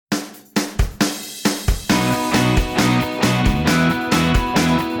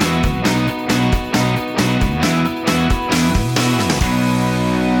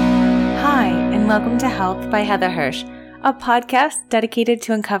welcome to Health by Heather Hirsch, a podcast dedicated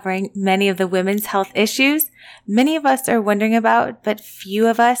to uncovering many of the women's health issues many of us are wondering about, but few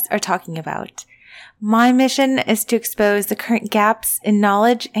of us are talking about. My mission is to expose the current gaps in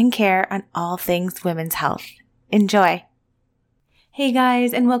knowledge and care on all things women's health. Enjoy. Hey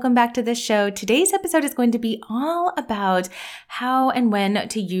guys, and welcome back to the show. Today's episode is going to be all about how and when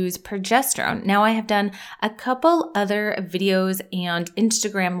to use progesterone. Now, I have done a couple other videos and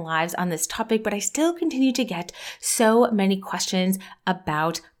Instagram lives on this topic, but I still continue to get so many questions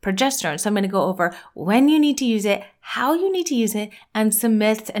about progesterone. So I'm going to go over when you need to use it, how you need to use it, and some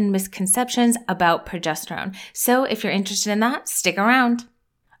myths and misconceptions about progesterone. So if you're interested in that, stick around.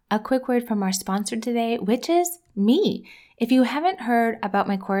 A quick word from our sponsor today, which is me. If you haven't heard about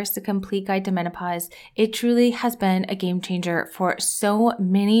my course, The Complete Guide to Menopause, it truly has been a game changer for so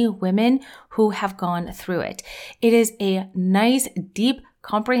many women who have gone through it. It is a nice, deep,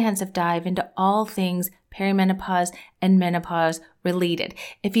 comprehensive dive into all things perimenopause and menopause related.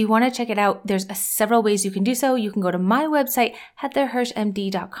 If you want to check it out, there's several ways you can do so. You can go to my website,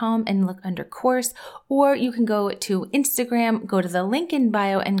 heatherhirschmd.com, and look under course, or you can go to Instagram, go to the link in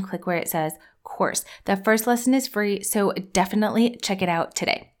bio and click where it says course. The first lesson is free, so definitely check it out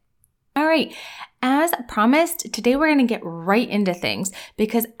today. All right. As promised, today we're going to get right into things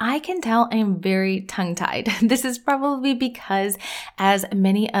because I can tell I am very tongue-tied. This is probably because, as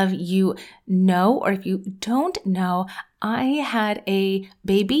many of you know, or if you don't know, I had a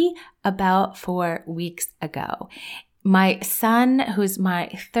baby about 4 weeks ago. My son, who's my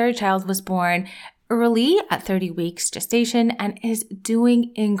third child, was born early at 30 weeks gestation and is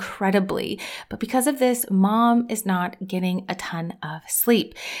doing incredibly. But because of this, mom is not getting a ton of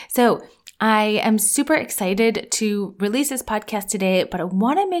sleep. So I am super excited to release this podcast today, but I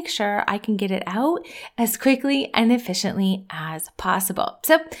want to make sure I can get it out as quickly and efficiently as possible.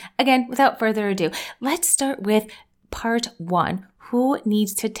 So again, without further ado, let's start with part 1. Who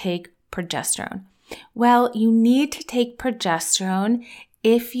needs to take progesterone? Well, you need to take progesterone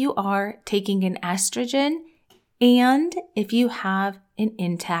if you are taking an estrogen and if you have an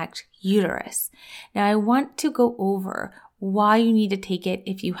intact uterus. Now, I want to go over why you need to take it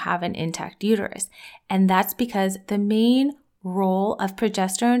if you have an intact uterus. And that's because the main role of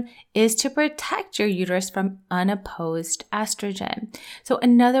progesterone is to protect your uterus from unopposed estrogen. So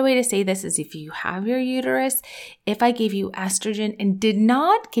another way to say this is if you have your uterus, if I gave you estrogen and did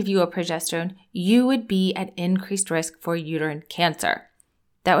not give you a progesterone, you would be at increased risk for uterine cancer.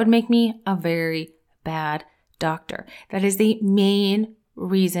 That would make me a very bad doctor. That is the main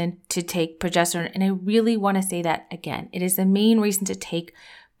reason to take progesterone. And I really want to say that again. It is the main reason to take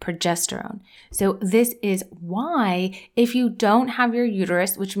progesterone. So this is why if you don't have your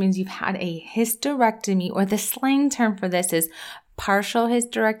uterus, which means you've had a hysterectomy, or the slang term for this is partial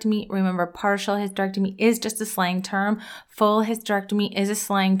hysterectomy. Remember, partial hysterectomy is just a slang term. Full hysterectomy is a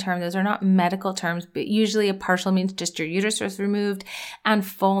slang term. Those are not medical terms, but usually a partial means just your uterus was removed and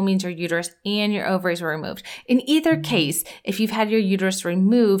full means your uterus and your ovaries were removed. In either case, if you've had your uterus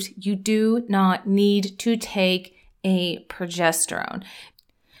removed, you do not need to take a progesterone.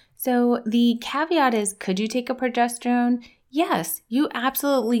 So the caveat is, could you take a progesterone? Yes, you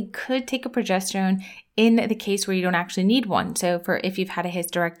absolutely could take a progesterone in the case where you don't actually need one. So for if you've had a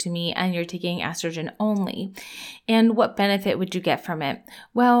hysterectomy and you're taking estrogen only. And what benefit would you get from it?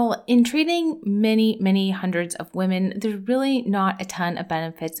 Well, in treating many hundreds of women, there's really not a ton of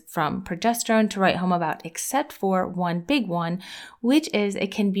benefits from progesterone to write home about, except for one big one, which is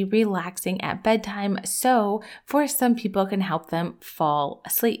it can be relaxing at bedtime. So for some people, it can help them fall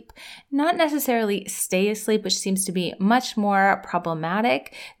asleep. Not necessarily stay asleep, which seems to be much more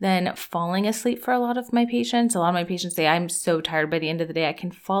problematic than falling asleep for a lot of my patients. A lot of my patients say, I'm so tired by the end of the day, I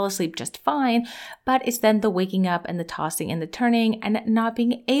can fall asleep just fine, but it's then the waking up and the tossing and the turning and not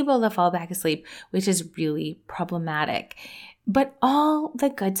being able to fall back asleep, which is really problematic. But all the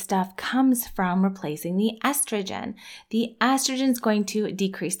good stuff comes from replacing the estrogen. The estrogen is going to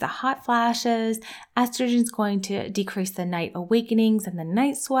decrease the hot flashes. Estrogen is going to decrease the night awakenings and the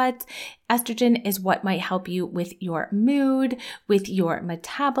night sweats. Estrogen is what might help you with your mood, with your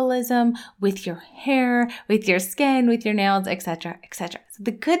metabolism, with your hair, with your skin, with your nails, etc., etc. So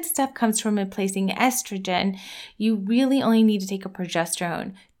the good stuff comes from replacing estrogen. You really only need to take a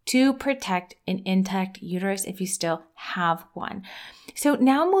progesterone to protect an intact uterus if you still have one. So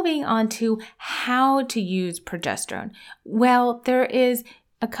now moving on to how to use progesterone. Well, there is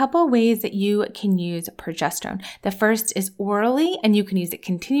a couple ways that you can use progesterone. The first is orally, and you can use it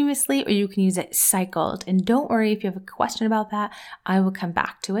continuously or you can use it cycled. And don't worry if you have a question about that, I will come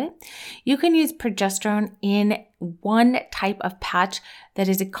back to it. You can use progesterone in one type of patch that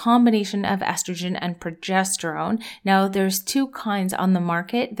is a combination of estrogen and progesterone. Now, there's two kinds on the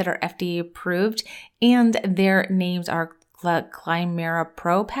market that are FDA approved, and their names are the Climera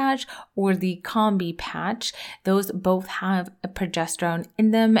Pro patch or the Combi patch. Those both have a progesterone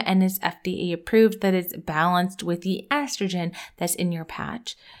in them and is FDA approved that is balanced with the estrogen that's in your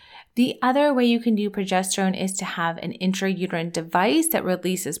patch. The other way you can do progesterone is to have an intrauterine device that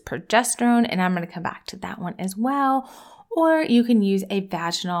releases progesterone, and I'm going to come back to that one as well. Or you can use a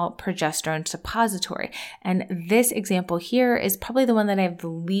vaginal progesterone suppository. And this example here is probably the one that I have the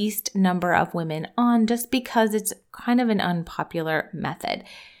least number of women on just because it's kind of an unpopular method.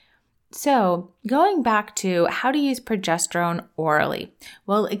 So going back to how to use progesterone orally.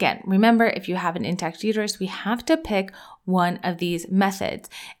 Well, again, remember if you have an intact uterus, we have to pick one of these methods.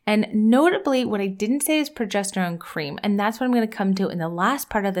 And notably, what I didn't say is progesterone cream. And that's what I'm going to come to in the last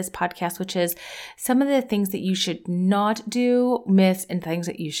part of this podcast, which is some of the things that you should not do, myths, and things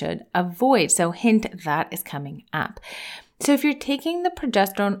that you should avoid. So hint, that is coming up. So if you're taking the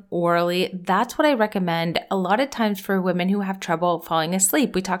progesterone orally, that's what I recommend a lot of times for women who have trouble falling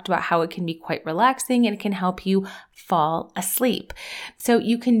asleep. We talked about how it can be quite relaxing and it can help you fall asleep. So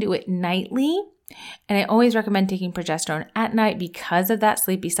you can do it nightly. And I always recommend taking progesterone at night because of that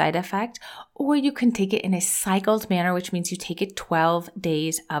sleepy side effect, or you can take it in a cycled manner, which means you take it 12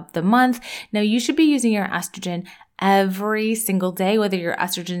 days of the month. Now, you should be using your estrogen every single day, whether your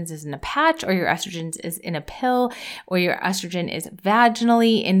estrogen is in a patch or your estrogen is in a pill or your estrogen is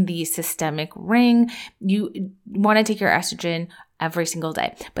vaginally in the systemic ring. You want to take your estrogen every single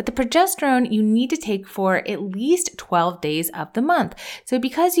day. But the progesterone you need to take for at least 12 days of the month. So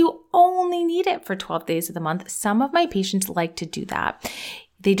because you only need it for 12 days of the month, some of my patients like to do that.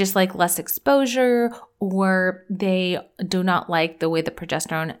 They just like less exposure, or they do not like the way the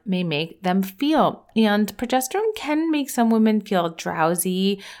progesterone may make them feel. And progesterone can make some women feel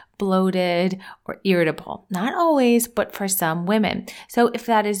drowsy, bloated, or irritable. Not always, but for some women. So if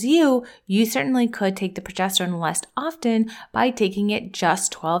that is you, you certainly could take the progesterone less often by taking it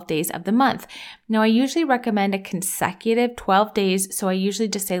just 12 days of the month. Now, I usually recommend a consecutive 12 days. So I usually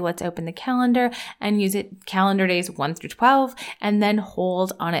just say, let's open the calendar and use it calendar days 1 through 12, and then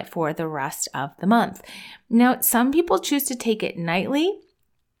hold on it for the rest of the month. Now, some people choose to take it nightly.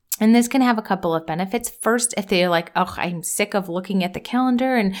 And this can have a couple of benefits. First, if they're like, oh, I'm sick of looking at the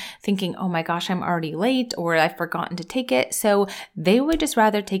calendar and thinking, oh my gosh, I'm already late, or I've forgotten to take it. So they would just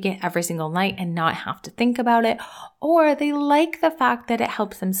rather take it every single night and not have to think about it. Or they like the fact that it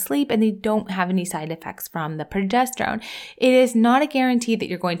helps them sleep and they don't have any side effects from the progesterone. It is not a guarantee that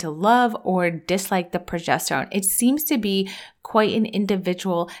you're going to love or dislike the progesterone. It seems to be quite an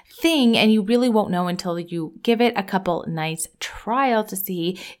individual thing, and you really won't know until you give it a couple nights trial to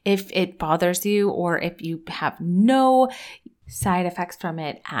see if it bothers you or if you have no side effects from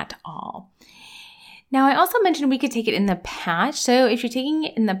it at all. Now, I also mentioned we could take it in the patch. So if you're taking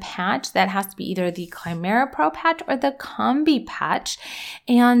it in the patch, that has to be either the Climera Pro patch or the Combi patch.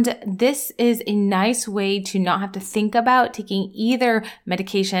 And this is a nice way to not have to think about taking either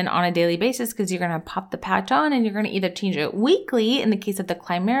medication on a daily basis, because you're going to pop the patch on and you're going to either change it weekly in the case of the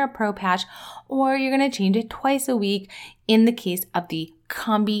Climera Pro patch, or you're going to change it twice a week in the case of the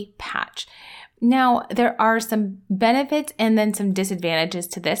Combi patch. Now, there are some benefits and then some disadvantages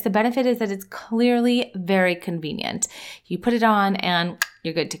to this. The benefit is that it's clearly very convenient. You put it on and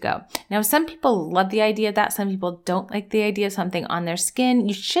you're good to go. Now, some people love the idea of that. Some people don't like the idea of something on their skin.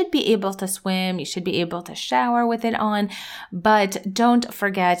 You should be able to swim. You should be able to shower with it on, but don't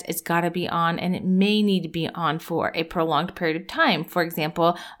forget it's got to be on, and it may need to be on for a prolonged period of time. For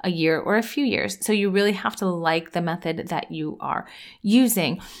example, a year or a few years. So you really have to like the method that you are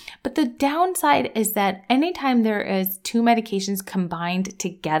using. But the downside is that anytime there is two medications combined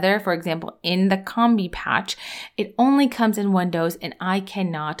together, for example, in the Combi patch, it only comes in one dose and I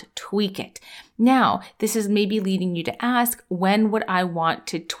cannot tweak it. Now, this is maybe leading you to ask, when would I want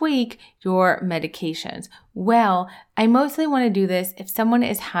to tweak your medications? Well, I mostly want to do this if someone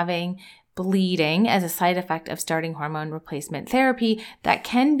is having bleeding as a side effect of starting hormone replacement therapy. That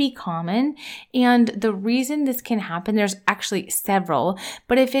can be common. And the reason this can happen, there's actually several,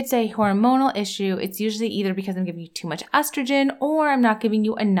 but if it's a hormonal issue, it's usually either because I'm giving you too much estrogen or I'm not giving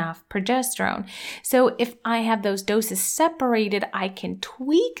you enough progesterone. So if I have those doses separated, I can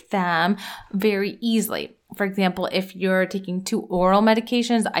tweak them very easily. For example, if you're taking 2 oral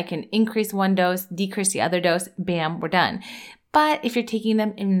medications, I can increase one dose, decrease the other dose, bam, we're done. But if you're taking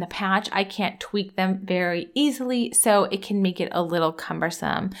them in the patch, I can't tweak them very easily, so it can make it a little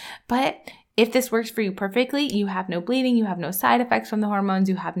cumbersome. But if this works for you perfectly, you have no bleeding, you have no side effects from the hormones,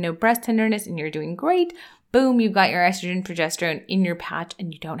 you have no breast tenderness, and you're doing great, boom, you've got your estrogen, progesterone in your patch,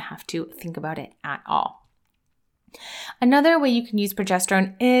 and you don't have to think about it at all. Another way you can use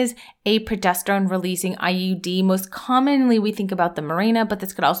progesterone is a progesterone-releasing IUD. Most commonly, we think about the Mirena, but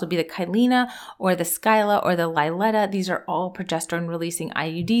this could also be the Kyleena or the Skyla or the Liletta. These are all progesterone-releasing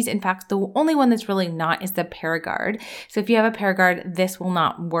IUDs. In fact, the only one that's really not is the Paragard. So if you have a Paragard, this will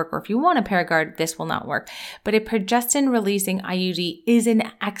not work, or if you want a Paragard, this will not work. But a progestin-releasing IUD is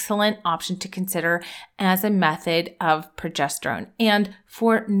an excellent option to consider as a method of progesterone, and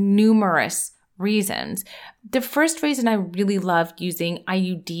for numerous reasons. The first reason I really love using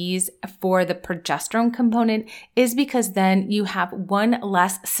IUDs for the progesterone component is because then you have one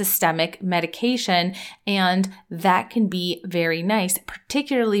less systemic medication, and that can be very nice,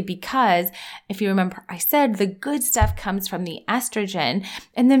 particularly because if you remember, I said the good stuff comes from the estrogen,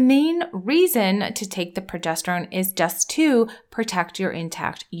 and the main reason to take the progesterone is just to protect your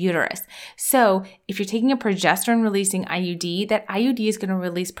intact uterus. So if you're taking a progesterone releasing IUD, that IUD is going to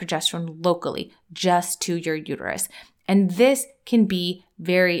release progesterone locally just to your uterus. And this can be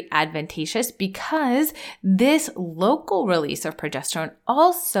very advantageous because this local release of progesterone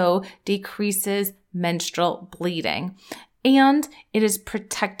also decreases menstrual bleeding. And it is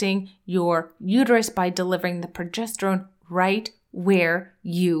protecting your uterus by delivering the progesterone right where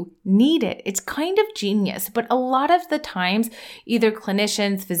you need it. It's kind of genius, but a lot of the times, either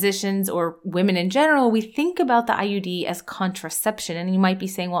clinicians, physicians, or women in general, we think about the IUD as contraception. And you might be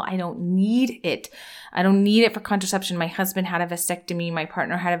saying, well, I don't need it. I don't need it for contraception. My husband had a vasectomy. My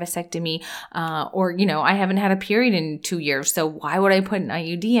partner had a vasectomy. Or, I haven't had a period in 2 years. So why would I put an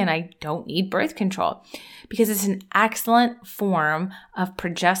IUD in? I don't need birth control. Because it's an excellent form of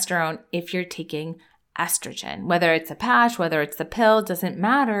progesterone if you're taking estrogen. Whether it's a patch, whether it's the pill, it doesn't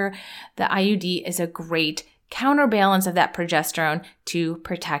matter. The IUD is a great counterbalance of that progesterone to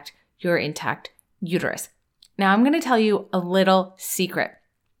protect your intact uterus. Now, I'm going to tell you a little secret.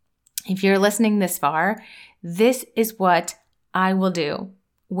 If you're listening this far, this is what I will do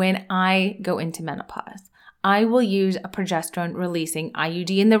when I go into menopause. I will use a progesterone releasing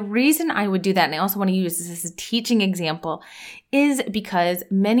IUD. And the reason I would do that, and I also want to use this as a teaching example, is because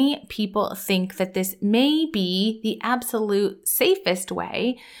many people think that this may be the absolute safest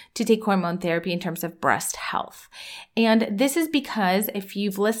way to take hormone therapy in terms of breast health. And this is because if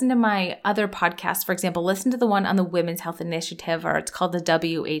you've listened to my other podcasts, for example, listen to the one on the Women's Health Initiative, or it's called the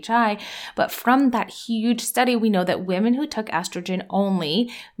WHI. But from that huge study, we know that women who took estrogen only,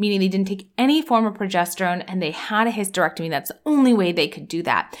 meaning they didn't take any form of progesterone and they had a hysterectomy, that's the only way they could do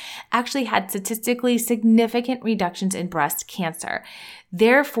that, actually had statistically significant reductions in breast cancer.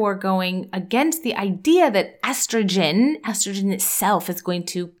 Therefore, going against the idea that estrogen itself is going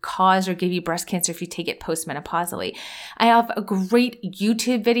to cause or give you breast cancer if you take it postmenopausally. I have a great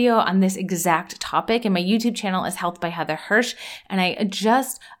YouTube video on this exact topic, and my YouTube channel is Health by Heather Hirsch, and I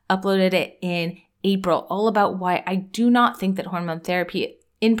just uploaded it in April, all about why I do not think that hormone therapy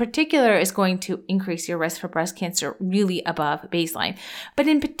in particular is going to increase your risk for breast cancer really above baseline. But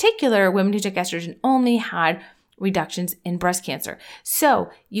in particular, women who took estrogen only had reductions in breast cancer. So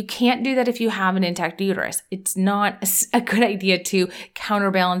you can't do that if you have an intact uterus. It's not a good idea to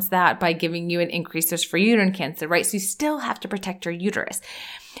counterbalance that by giving you an increased risk for uterine cancer, right? So you still have to protect your uterus.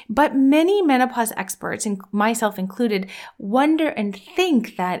 But many menopause experts, and myself included, wonder and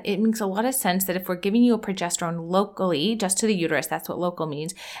think that it makes a lot of sense that if we're giving you a progesterone locally, just to the uterus, that's what local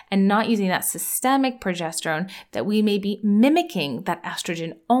means, and not using that systemic progesterone, that we may be mimicking that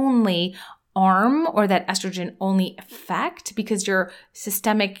estrogen only arm or that estrogen only effect, because your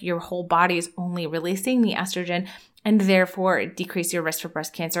whole body is only releasing the estrogen, and therefore decrease your risk for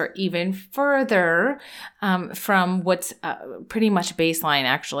breast cancer even further from what's pretty much baseline,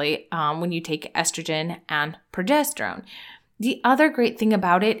 actually, when you take estrogen and progesterone. The other great thing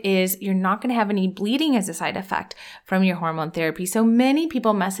about it is you're not going to have any bleeding as a side effect from your hormone therapy. So many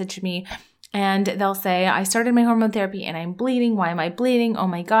people message me and they'll say, I started my hormone therapy and I'm bleeding. Why am I bleeding? Oh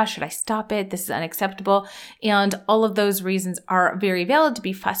my gosh, should I stop it? This is unacceptable. And all of those reasons are very valid to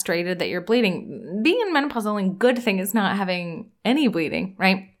be frustrated that you're bleeding. Being in menopause, the only good thing is not having any bleeding,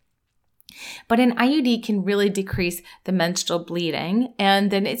 right? But an IUD can really decrease the menstrual bleeding.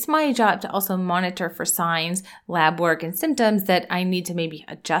 And then it's my job to also monitor for signs, lab work, and symptoms that I need to maybe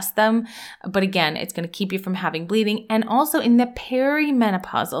adjust them. But again, it's going to keep you from having bleeding. And also in the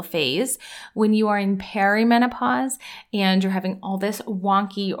perimenopausal phase, when you are in perimenopause and you're having all this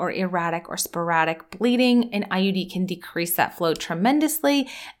wonky or erratic or sporadic bleeding, an IUD can decrease that flow tremendously.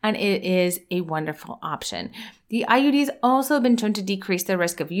 And it is a wonderful option. The IUD has also been shown to decrease the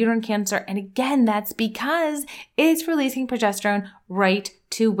risk of uterine cancer. And again, that's because it's releasing progesterone right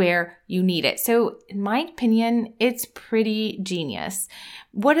to where you need it. So in my opinion, it's pretty genius.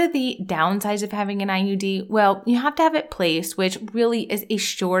 What are the downsides of having an IUD? Well, you have to have it placed, which really is a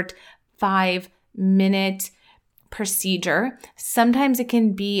short 5-minute procedure. Sometimes it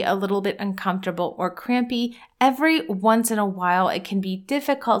can be a little bit uncomfortable or crampy. Every once in a while, it can be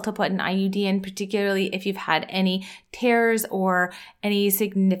difficult to put an IUD in, particularly if you've had any tears or any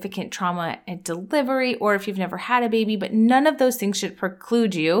significant trauma at delivery, or if you've never had a baby, but none of those things should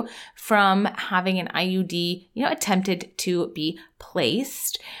preclude you from having an IUD, attempted to be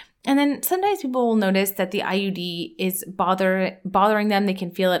placed. And then sometimes people will notice that the IUD is bothering them. They can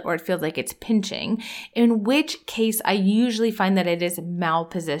feel it, or it feels like it's pinching, in which case I usually find that it is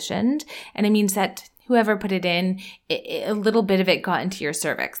malpositioned. And it means that whoever put it in, a little bit of it got into your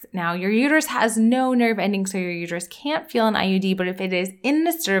cervix. Now, your uterus has no nerve ending, so your uterus can't feel an IUD, but if it is in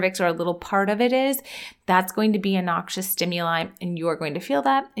the cervix, or a little part of it is, that's going to be a noxious stimuli, and you are going to feel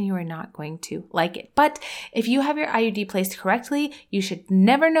that, and you are not going to like it. But if you have your IUD placed correctly, you should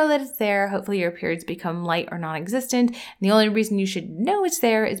never know that it's there. Hopefully your periods become light or non-existent. And the only reason you should know it's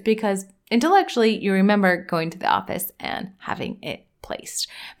there is because intellectually you remember going to the office and having it placed.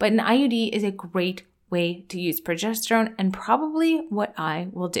 But an IUD is a great way to use progesterone, and probably what I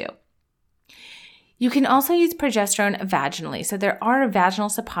will do. You can also use progesterone vaginally. So there are vaginal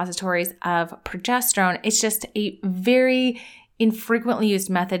suppositories of progesterone. It's just a very infrequently used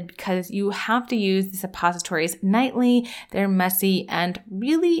method because you have to use the suppositories nightly. They're messy, and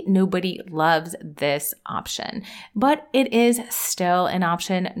really nobody loves this option, but it is still an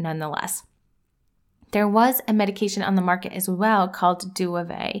option nonetheless. There was a medication on the market as well called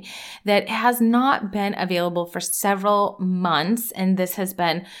Duave that has not been available for several months, and this has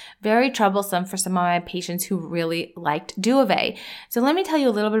been very troublesome for some of my patients who really liked Duave. So let me tell you a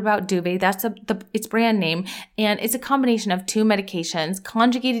little bit about Duave. That's its brand name, and it's a combination of two medications,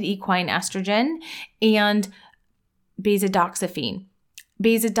 conjugated equine estrogen and bazedoxifene.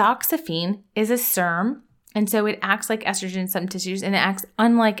 Bazedoxifene is a SERM, and so it acts like estrogen in some tissues, and it acts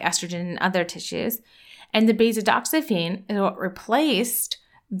unlike estrogen in other tissues. And the bazedoxifene is what replaced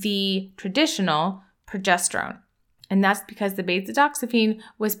the traditional progesterone. And that's because the bazedoxifene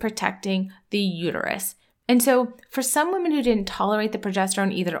was protecting the uterus. And so for some women who didn't tolerate the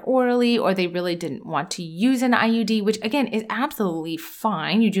progesterone either orally, or they really didn't want to use an IUD, which again is absolutely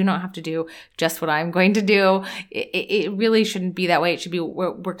fine. You do not have to do just what I'm going to do. It really shouldn't be that way. It should be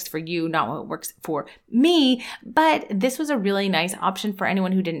what works for you, not what works for me. But this was a really nice option for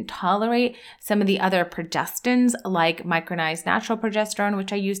anyone who didn't tolerate some of the other progestins, like micronized natural progesterone,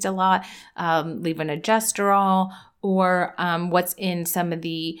 which I used a lot, levonorgestrel, or what's in some of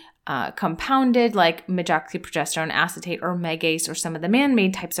the compounded, like medroxyprogesterone acetate or Megace, or some of the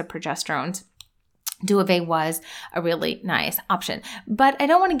man-made types of progesterones. Duave was a really nice option, but I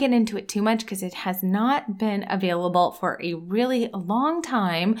don't want to get into it too much because it has not been available for a really long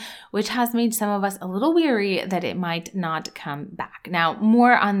time, which has made some of us a little weary that it might not come back. Now,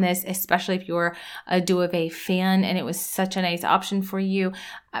 more on this, especially if you're a Duave fan and it was such a nice option for you.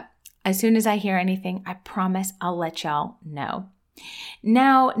 As soon as I hear anything, I promise I'll let y'all know.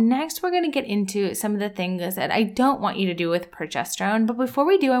 Now, next we're going to get into some of the things that I don't want you to do with progesterone. But before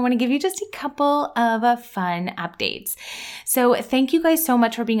we do, I want to give you just a couple of fun updates. So thank you guys so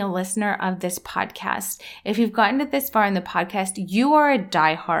much for being a listener of this podcast. If you've gotten to this far in the podcast, you are a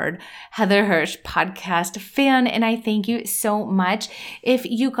diehard Heather Hirsch podcast fan, and I thank you so much. If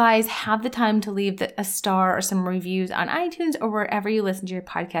you guys have the time to leave a star or some reviews on iTunes or wherever you listen to your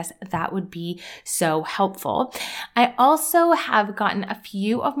podcast, that would be so helpful. I also have gotten a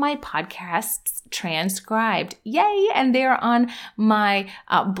few of my podcasts transcribed. Yay! And they're on my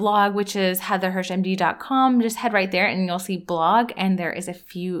blog, which is heatherhirschmd.com. Just head right there and you'll see blog, and there is a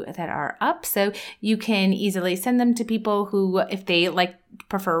few that are up. So you can easily send them to people who, if they like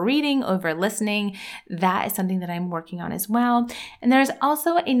prefer reading over listening, that is something that I'm working on as well. And there's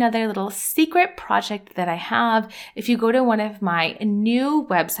also another little secret project that I have. If you go to one of my new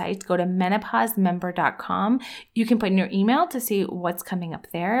websites, go to menopausemember.com, you can put in your email to see what's coming up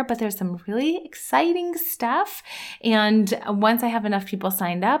there, but there's some really exciting stuff. And once I have enough people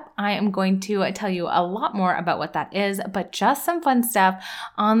signed up, I am going to tell you a lot more about what that is, but just some fun stuff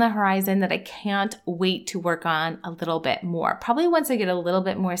on the horizon that I can't wait to work on a little bit more. Probably once I get a little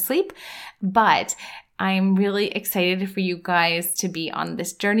bit more sleep, but I'm really excited for you guys to be on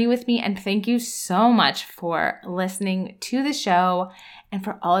this journey with me. And thank you so much for listening to the show and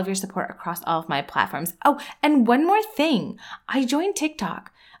for all of your support across all of my platforms. Oh, and one more thing. I joined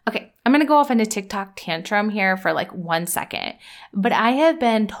TikTok. Okay, I'm going to go off into TikTok tantrum here for like 1 second, but I have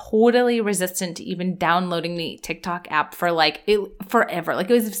been totally resistant to even downloading the TikTok app for forever. Like,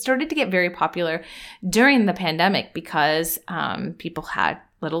 it was started to get very popular during the pandemic because people had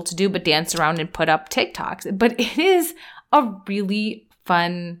little to do but dance around and put up TikToks. But it is a really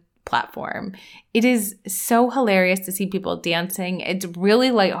fun platform. It is so hilarious to see people dancing. It's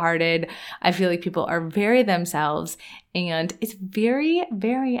really lighthearted. I feel like people are very themselves, and it's very,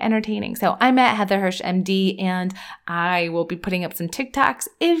 very entertaining. So I'm at Heather Hirsch MD, and I will be putting up some TikToks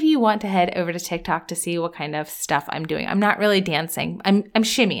if you want to head over to TikTok to see what kind of stuff I'm doing. I'm not really dancing. I'm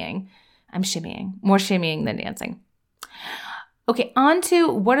shimmying. I'm shimmying. More shimmying than dancing. Okay, on to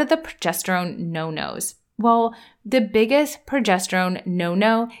what are the progesterone no-nos? Well, the biggest progesterone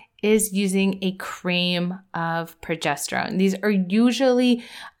no-no is using a cream of progesterone. These are usually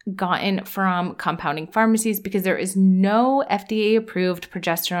gotten from compounding pharmacies because there is no FDA-approved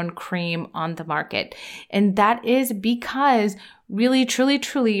progesterone cream on the market. And that is because really, truly,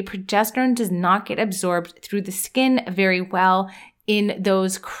 progesterone does not get absorbed through the skin very well in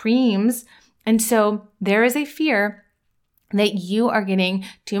those creams. And so there is a fear that you are getting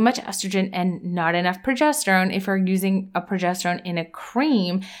too much estrogen and not enough progesterone if you're using a progesterone in a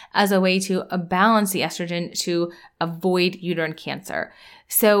cream as a way to balance the estrogen to avoid uterine cancer.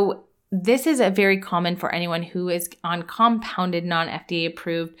 So this is very common for anyone who is on compounded non-FDA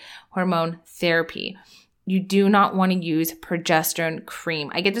approved hormone therapy. You do not want to use progesterone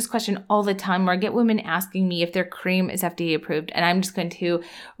cream. I get this question all the time where I get women asking me if their cream is FDA approved. And I'm just going to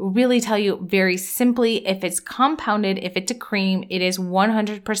really tell you very simply, if it's compounded, if it's a cream, it is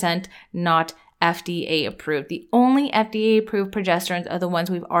 100% not FDA approved. The only FDA approved progesterones are the ones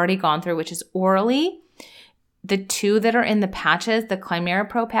we've already gone through, which is orally. The two that are in the patches, the Climera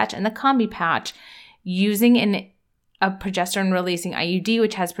Pro patch and the Combi patch, using a progesterone releasing IUD,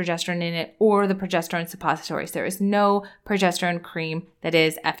 which has progesterone in it, or the progesterone suppositories. There is no progesterone cream that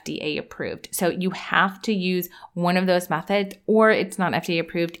is FDA approved. So you have to use one of those methods, or it's not FDA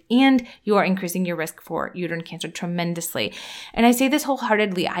approved, and you are increasing your risk for uterine cancer tremendously. And I say this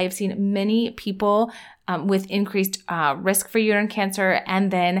wholeheartedly. I have seen many people with increased risk for uterine cancer and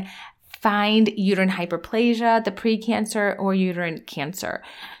then find uterine hyperplasia, the precancer, or uterine cancer.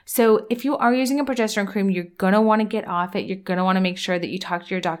 So if you are using a progesterone cream, you're going to want to get off it. You're going to want to make sure that you talk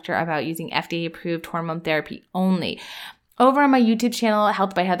to your doctor about using FDA-approved hormone therapy only. Over on my YouTube channel,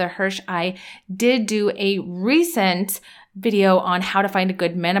 Health by Heather Hirsch, I did do a recent video on how to find a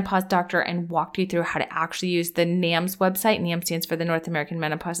good menopause doctor and walked you through how to actually use the NAMS website. NAMS stands for the North American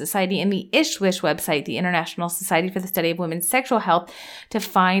Menopause Society, and the ISSWSH website, the International Society for the Study of Women's Sexual Health, to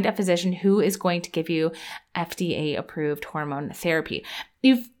find a physician who is going to give you FDA-approved hormone therapy.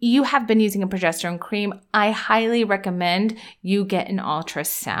 If you have been using a progesterone cream, I highly recommend you get an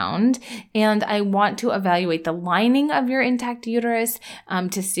ultrasound, and I want to evaluate the lining of your intact uterus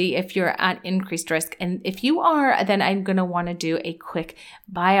to see if you're at increased risk. And if you are, then I'm going to want to do a quick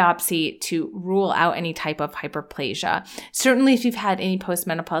biopsy to rule out any type of hyperplasia. Certainly, if you've had any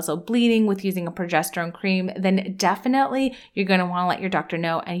postmenopausal bleeding with using a progesterone cream, then definitely you're going to want to let your doctor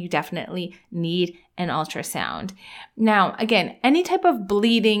know, and you definitely need an ultrasound. Now, again, any type of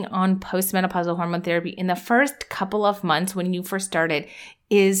bleeding on postmenopausal hormone therapy in the first couple of months when you first started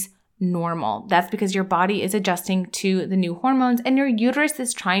is normal. That's because your body is adjusting to the new hormones and your uterus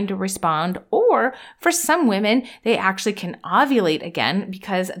is trying to respond. Or for some women, they actually can ovulate again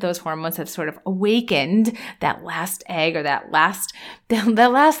because those hormones have sort of awakened that last egg or that last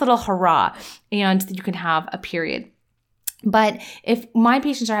little hurrah, and you can have a period. But if my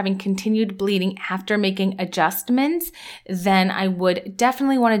patients are having continued bleeding after making adjustments, then I would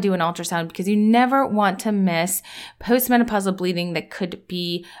definitely want to do an ultrasound, because you never want to miss postmenopausal bleeding that could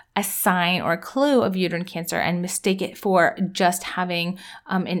be a sign or a clue of uterine cancer and mistake it for just having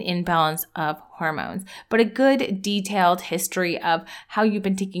an imbalance of hormones. But a good detailed history of how you've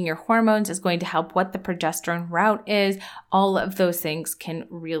been taking your hormones is going to help, what the progesterone route is. All of those things can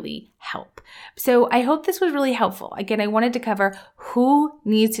really help. So I hope this was really helpful. Again, I wanted to cover who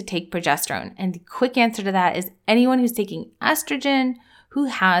needs to take progesterone. And the quick answer to that is anyone who's taking estrogen who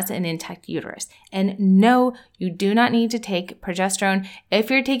has an intact uterus. And no, you do not need to take progesterone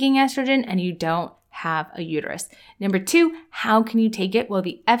if you're taking estrogen and you don't have a uterus. Number 2, how can you take it? Well,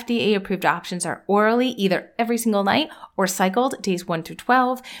 the FDA approved options are orally, either every single night or cycled days 1 through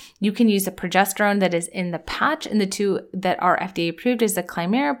 12. You can use a progesterone that is in the patch, and the 2 that are FDA approved is the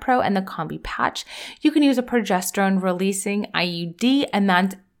Climera Pro and the Combi patch. You can use a progesterone releasing IUD, and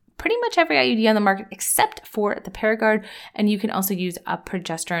that's pretty much every IUD on the market except for the Paragard. And you can also use a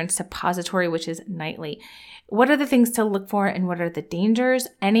progesterone suppository, which is nightly. What are the things to look for and what are the dangers?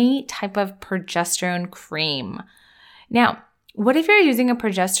 Any type of progesterone cream. Now, what if you're using a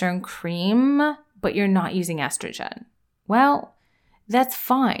progesterone cream, but you're not using estrogen? Well, that's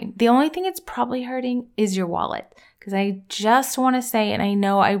fine. The only thing it's probably hurting is your wallet. Because I just want to say, and I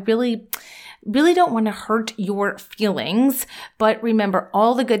know I really don't want to hurt your feelings, but remember,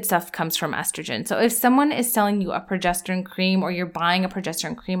 all the good stuff comes from estrogen. So if someone is selling you a progesterone cream or you're buying a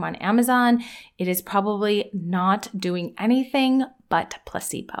progesterone cream on Amazon, it is probably not doing anything but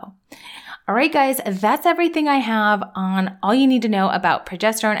placebo. All right, guys, that's everything I have on all you need to know about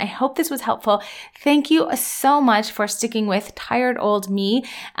progesterone. I hope this was helpful. Thank you so much for sticking with tired old me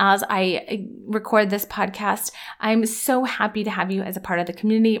as I record this podcast. I'm so happy to have you as a part of the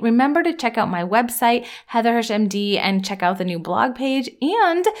community. Remember to check out my website, Heather Hirsch MD, and check out the new blog page,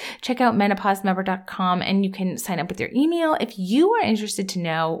 and check out menopausemember.com, and you can sign up with your email if you are interested to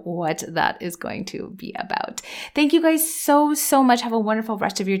know what that is going to be about. Thank you guys so much. Have a wonderful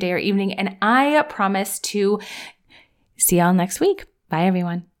rest of your day or evening, and I promise to see y'all next week. Bye,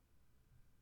 everyone.